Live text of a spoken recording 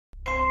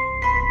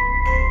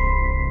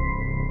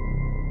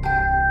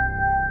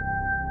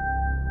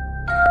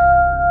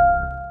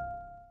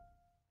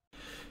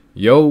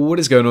Yo, what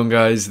is going on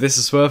guys? This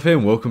is Swerve here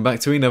and welcome back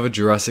to another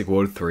Jurassic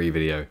World 3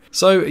 video.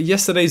 So,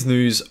 yesterday's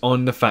news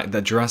on the fact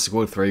that Jurassic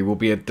World 3 will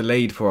be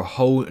delayed for a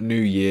whole new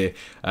year.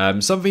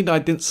 Something that I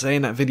didn't say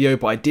in that video,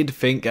 but I did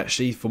think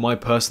actually for my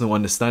personal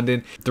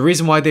understanding, the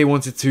reason why they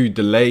wanted to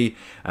delay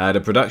the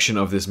production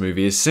of this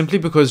movie is simply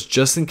because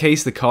just in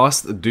case the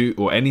cast do,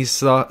 or any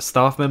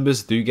staff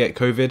members do get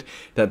COVID,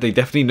 that they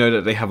definitely know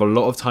that they have a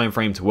lot of time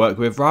frame to work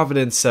with rather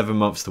than 7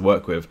 months to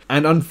work with.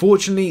 And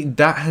unfortunately,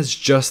 that has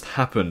just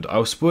happened.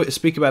 I'll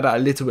speak about that a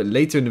little bit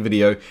later in the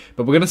video,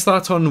 but we're going to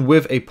start on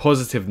with a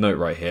positive note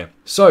right here.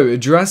 So,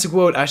 Jurassic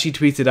World actually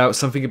tweeted out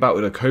something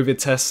about the COVID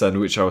tests, and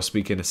which I will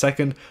speak in a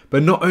second,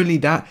 but not only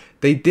that,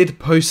 they did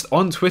post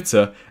on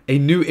Twitter a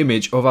new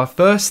image of our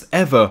first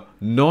ever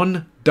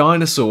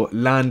non-dinosaur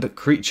land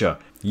creature.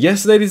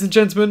 Yes, ladies and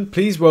gentlemen,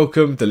 please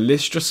welcome the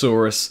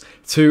Lyctosaurus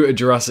to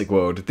Jurassic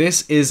World.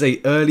 This is a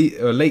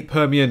late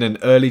Permian and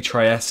early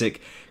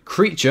Triassic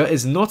creature.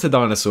 Is not a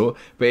dinosaur,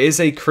 but it is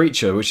a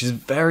creature, which is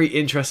very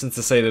interesting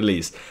to say the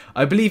least.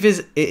 I believe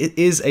it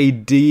is a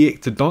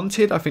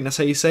Diictodontid, I think that's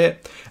how you say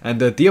it.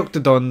 And the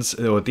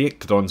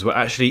Diictodons were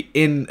actually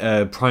in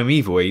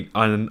Primeval,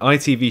 an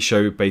ITV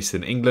show based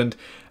in England.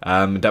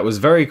 That was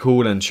very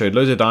cool and showed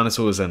loads of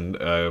dinosaurs and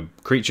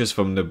creatures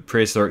from the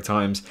prehistoric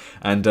times,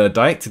 and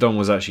Diictodon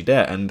was actually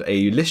there, and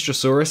a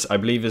Lyctosaurus I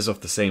believe is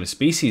of the same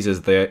species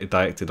as the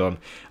Diictodon,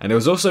 and it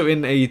was also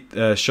in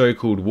a show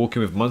called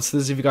Walking with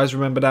Monsters, if you guys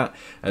remember that.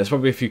 There's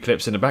probably a few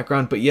clips in the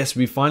background, but yes,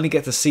 we finally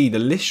get to see the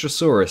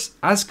Lyctosaurus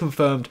as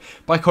confirmed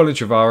by Colin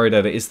Treverrow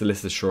that it is the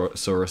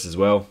Lyctosaurus as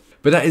well.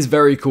 But that is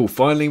very cool.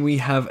 Finally, we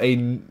have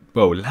a,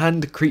 well,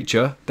 land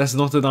creature that's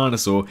not a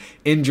dinosaur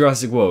in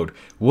Jurassic World.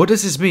 What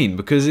does this mean?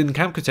 Because in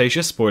Camp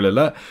Cretaceous, spoiler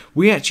alert,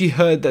 we actually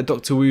heard that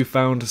Dr. Wu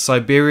found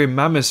Siberian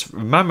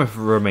mammoth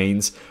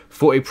remains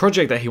for a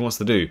project that he wants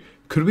to do.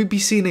 Could we be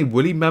seeing a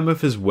woolly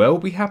mammoth as well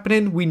be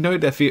happening? We know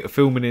they're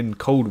filming in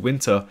cold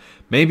winter.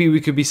 Maybe we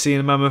could be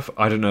seeing a mammoth.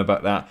 I don't know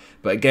about that.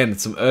 But again,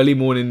 some early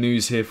morning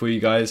news here for you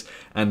guys.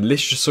 And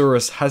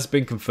Lyctosaurus has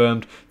been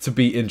confirmed to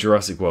be in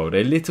Jurassic World.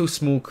 A little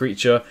small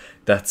creature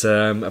that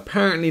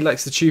apparently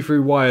likes to chew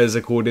through wires,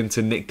 according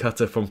to Nick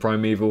Cutter from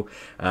Primeval.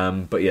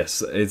 But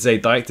yes, it's a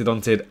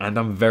Diictodontid, and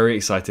I'm very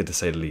excited to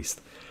say the least.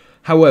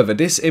 However,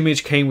 this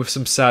image came with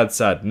some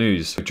sad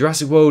news.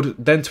 Jurassic World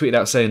then tweeted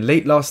out saying,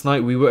 late last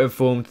night we were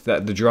informed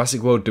that the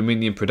Jurassic World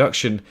Dominion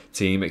production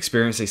team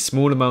experienced a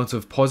small amount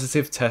of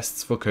positive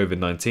tests for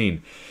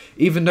COVID-19.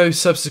 Even though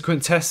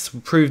subsequent tests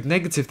proved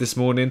negative this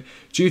morning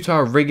due to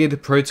our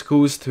rigid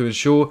protocols to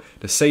ensure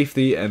the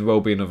safety and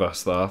well-being of our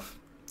staff.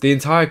 The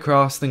entire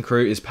cast and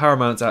crew is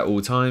paramount at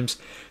all times.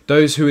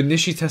 Those who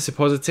initially tested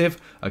positive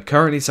are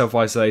currently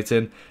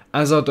self-isolating,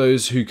 as are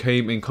those who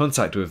came in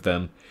contact with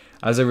them.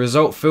 As a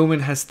result,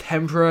 filming has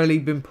temporarily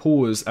been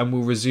paused and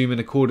will resume in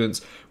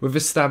accordance with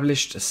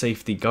established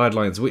safety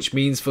guidelines, which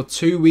means for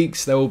 2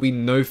 weeks there will be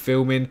no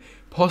filming,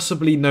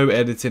 possibly no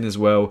editing as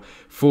well,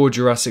 for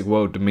Jurassic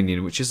World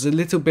Dominion, which is a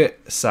little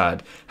bit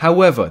sad.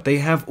 However, they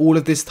have all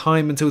of this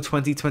time until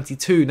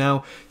 2022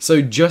 now,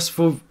 so just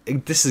for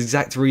this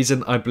exact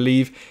reason, I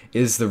believe,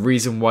 is the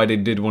reason why they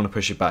did want to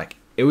push it back.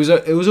 It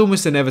was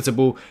almost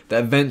inevitable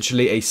that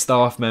eventually a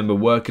staff member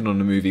working on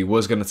the movie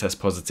was going to test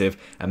positive,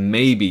 and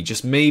maybe,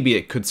 just maybe,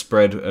 it could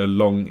spread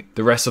along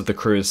the rest of the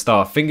crew and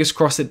staff. Fingers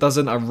crossed it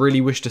doesn't. I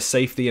really wish the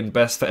safety and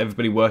best for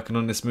everybody working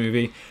on this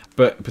movie,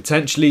 but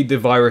potentially the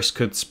virus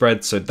could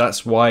spread, so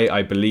that's why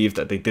I believe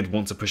that they did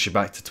want to push it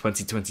back to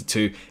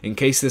 2022 in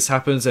case this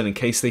happens, and in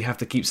case they have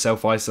to keep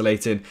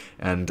self-isolating,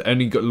 and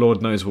only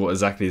Lord knows what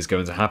exactly is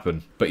going to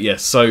happen. But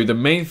yes, so the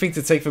main thing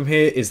to take from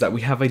here is that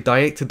we have a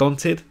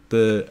Diictodontid,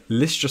 the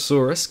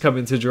Lyctosaurus,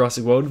 coming to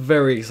Jurassic World.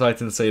 Very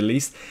exciting to say the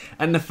least.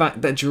 And the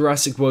fact that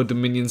Jurassic World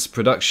Dominion's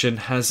production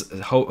has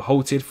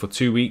halted for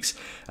 2 weeks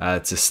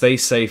to stay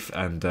safe,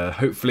 and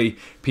hopefully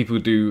people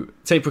do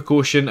take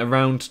precaution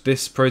around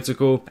this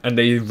protocol, and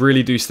they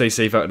really do stay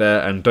safe out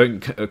there and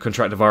don't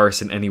contract the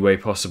virus in any way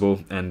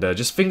possible, and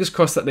just fingers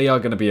crossed that they are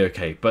going to be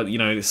okay. But you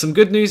know, some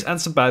good news and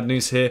some bad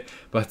news here,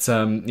 but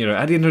you know,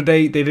 at the end of the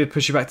day they did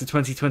push it back to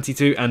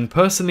 2022, and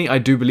personally I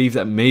do believe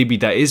that maybe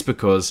that is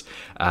because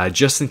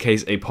just in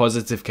case a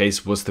positive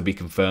case was to be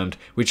confirmed,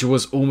 which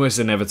was almost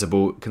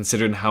inevitable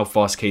considering how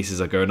fast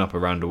cases are going up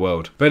around the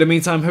world. But in the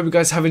meantime, hope you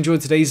guys have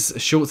enjoyed today's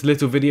short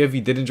little video. If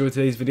you did enjoy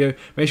today's video,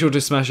 make sure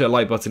to smash that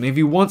like button. If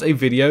you want a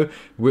video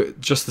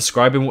just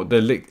describing what the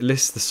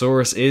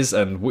Lyctosaurus is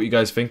and what you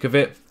guys think of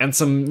it, and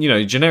some, you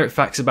know, generic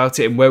facts about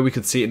it and where we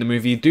could see it in the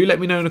movie, do let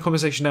me know in the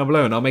comment section down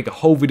below, and I'll make a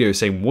whole video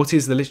saying what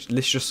is the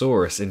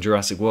Lyctosaurus in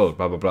Jurassic World,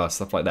 blah blah blah,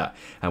 stuff like that,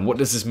 and what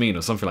does this mean,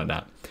 or something like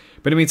that.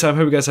 But in the meantime,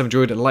 hope you guys have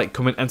enjoyed. Like,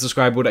 comment, and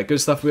subscribe, all that good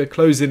stuff. We're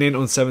closing in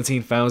on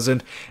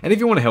 17,000. And if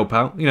you want to help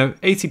out, you know,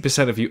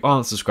 80% of you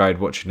aren't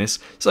subscribed watching this.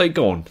 So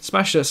go on,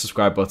 smash that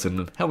subscribe button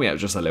and help me out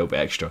just a little bit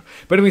extra.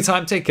 But in the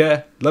meantime, take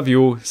care. Love you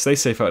all. Stay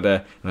safe out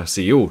there. And I'll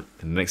see you all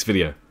in the next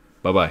video.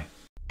 Bye-bye.